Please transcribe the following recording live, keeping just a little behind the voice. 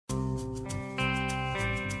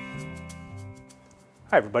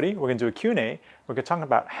Hi everybody, we're going to do a Q&A. We're going to talk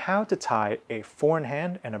about how to tie a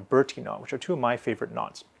four-in-hand and a Bertie knot, which are two of my favorite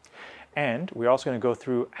knots. And we're also going to go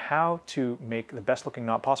through how to make the best looking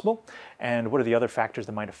knot possible and what are the other factors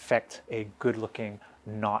that might affect a good looking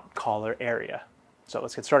knot collar area. So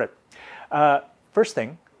let's get started. First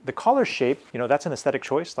thing, the collar shape, that's an aesthetic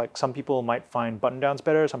choice. Like some people might find button downs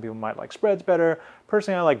better, some people might like spreads better.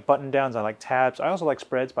 Personally, I like button downs, I like tabs. I also like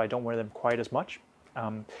spreads, but I don't wear them quite as much.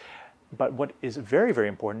 But what is very, very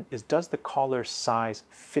important is, does the collar size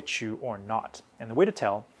fit you or not? And the way to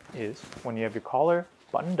tell is when you have your collar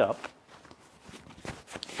buttoned up,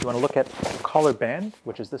 you want to look at the collar band,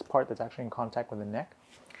 which is this part that's actually in contact with the neck.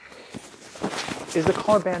 Is the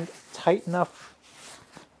collar band tight enough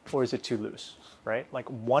or is it too loose, right? Like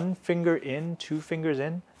one finger in, two fingers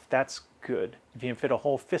in, that's good. If you can fit a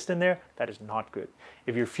whole fist in there, that is not good.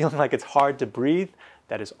 If you're feeling like it's hard to breathe,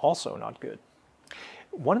 that is also not good.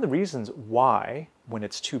 One of the reasons why, when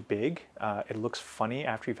it's too big, it looks funny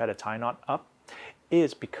after you've had a tie knot up,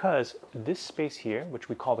 is because this space here, which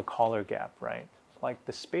we call the collar gap, right? Like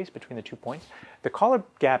the space between the 2 points, the collar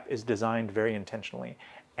gap is designed very intentionally.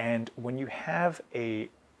 And when you have a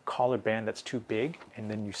collar band that's too big,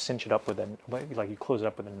 and then you cinch it up with like you close it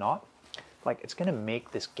up with a knot, like it's gonna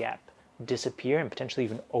make this gap disappear and potentially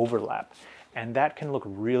even overlap. And that can look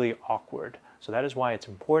really awkward. So that is why it's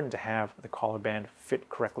important to have the collar band fit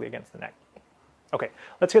correctly against the neck. Okay,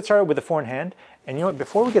 let's get started with the four-in-hand. And you know what,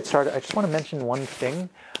 before we get started, I just want to mention one thing.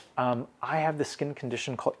 I have this skin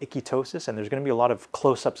condition called ichthyosis, and there's going to be a lot of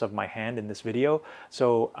close-ups of my hand in this video.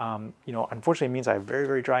 So, unfortunately it means I have very,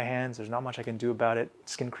 very dry hands. There's not much I can do about it.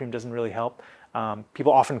 Skin cream doesn't really help.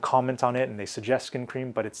 People often comment on it and they suggest skin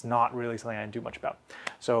cream, but it's not really something I can do much about.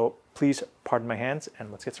 So please pardon my hands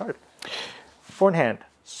and let's get started. Four-in-hand.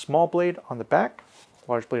 Small blade on the back,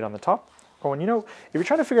 large blade on the top. Or if you're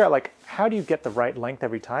trying to figure out like how do you get the right length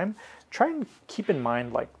every time, try and keep in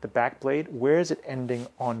mind like the back blade, where is it ending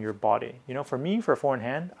on your body? For me, for a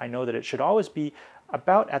four-in-hand, I know that it should always be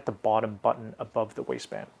about at the bottom button above the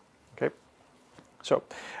waistband. Okay, so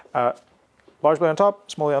large blade on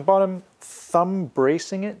top, small blade on bottom, thumb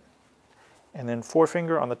bracing it, and then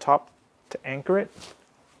forefinger on the top to anchor it.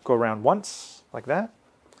 Go around once like that,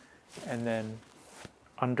 and then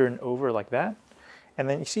under and over like that. And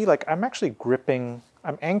then you see like I'm actually gripping,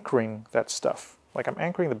 I'm anchoring that stuff. Like I'm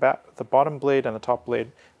anchoring the bottom blade and the top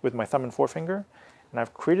blade with my thumb and forefinger. And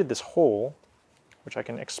I've created this hole, which I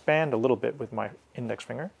can expand a little bit with my index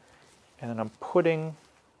finger. And then I'm putting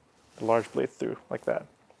the large blade through like that.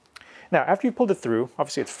 Now, after you pulled it through,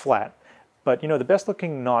 obviously it's flat, but the best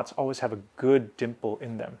looking knots always have a good dimple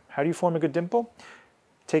in them. How do you form a good dimple?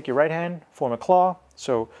 Take your right hand, form a claw.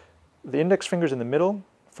 So the index finger's in the middle,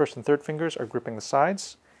 first and third fingers are gripping the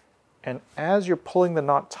sides, and as you're pulling the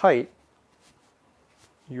knot tight,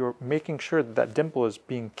 you're making sure that that dimple is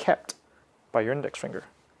being kept by your index finger,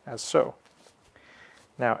 as so.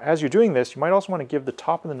 Now, as you're doing this, you might also want to give the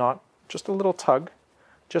top of the knot just a little tug,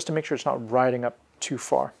 just to make sure it's not riding up too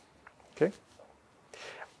far, okay?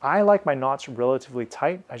 I like my knots relatively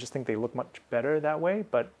tight. I just think they look much better that way,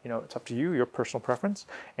 but it's up to you, your personal preference.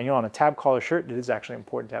 And on a tab collar shirt, it is actually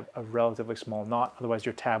important to have a relatively small knot, otherwise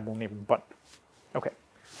your tab won't even button. Okay.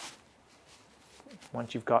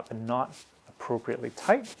 Once you've got the knot appropriately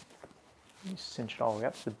tight, you cinch it all the way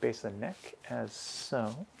up to the base of the neck, as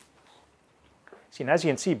so. See, and as you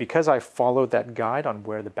can see, because I followed that guide on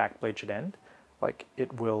where the back blade should end, like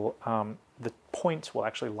it will, the points will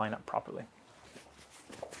actually line up properly.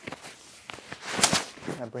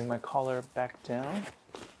 I bring my collar back down.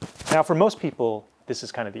 Now for most people, this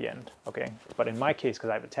is kind of the end, okay? But in my case,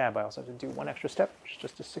 because I have a tab, I also have to do one extra step, which is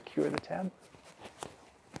just to secure the tab.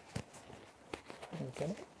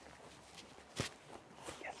 Okay.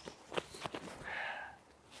 Yes.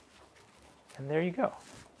 And there you go.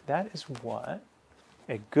 That is what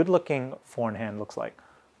a good looking four-in-hand looks like.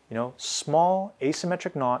 Small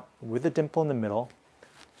asymmetric knot with a dimple in the middle.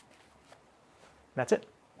 That's it.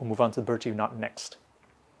 We'll move on to the Bertie knot next.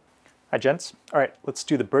 Hi gents. All right, let's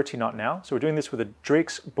do the Bertie knot now. So we're doing this with a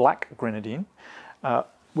Drake's Black Grenadine.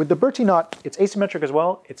 With the Bertie knot, it's asymmetric as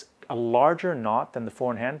well. It's a larger knot than the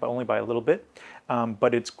four-in-hand, but only by a little bit.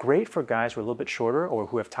 But it's great for guys who are a little bit shorter or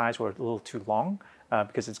who have ties who are a little too long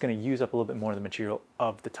because it's going to use up a little bit more of the material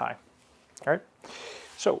of the tie. All right,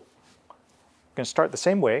 so I'm going to start the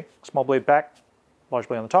same way. Small blade back, large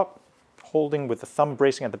blade on the top, holding with the thumb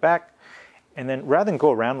bracing at the back. And then rather than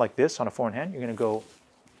go around like this on a four-in-hand, you're going to go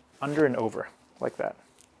under and over like that,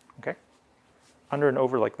 okay? Under and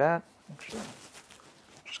over like that. Actually,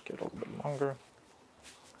 just get a little bit longer.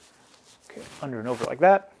 Okay, under and over like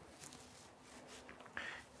that.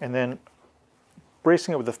 And then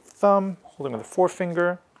bracing it with the thumb, holding with the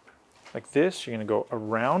forefinger, like this. You're going to go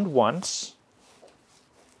around once,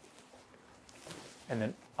 and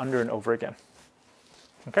then under and over again.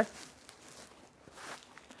 Okay?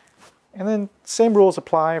 And then same rules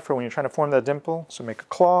apply for when you're trying to form that dimple. So make a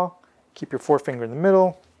claw, keep your forefinger in the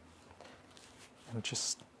middle, and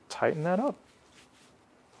just tighten that up.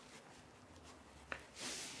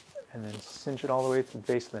 And then cinch it all the way to the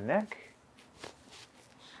base of the neck.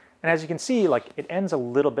 And as you can see, like, it ends a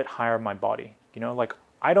little bit higher on my body. You know, like,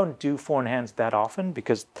 I don't do four-in hands that often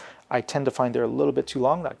because I tend to find they're a little bit too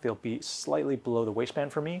long. Like, they'll be slightly below the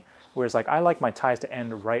waistband for me. Whereas, like, I like my ties to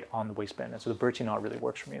end right on the waistband. And so the Bertie knot really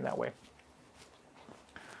works for me in that way.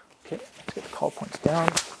 Okay, let's get the collar points down.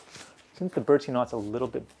 Since the Bertie knot's a little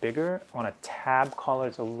bit bigger, on a tab collar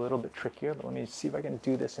it's a little bit trickier. But let me see if I can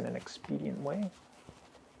do this in an expedient way.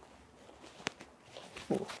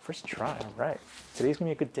 Ooh, first try, all right. Today's gonna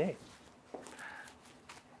be a good day.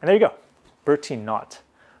 And there you go, Bertie knot.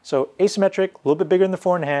 So asymmetric, a little bit bigger than the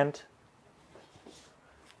four-in hand,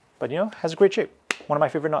 but you know, has a great shape. One of my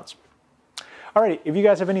favorite knots. Alrighty, if you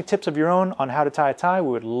guys have any tips of your own on how to tie a tie, we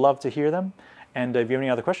would love to hear them. And if you have any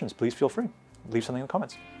other questions, please feel free. Leave something in the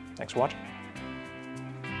comments. Thanks for watching.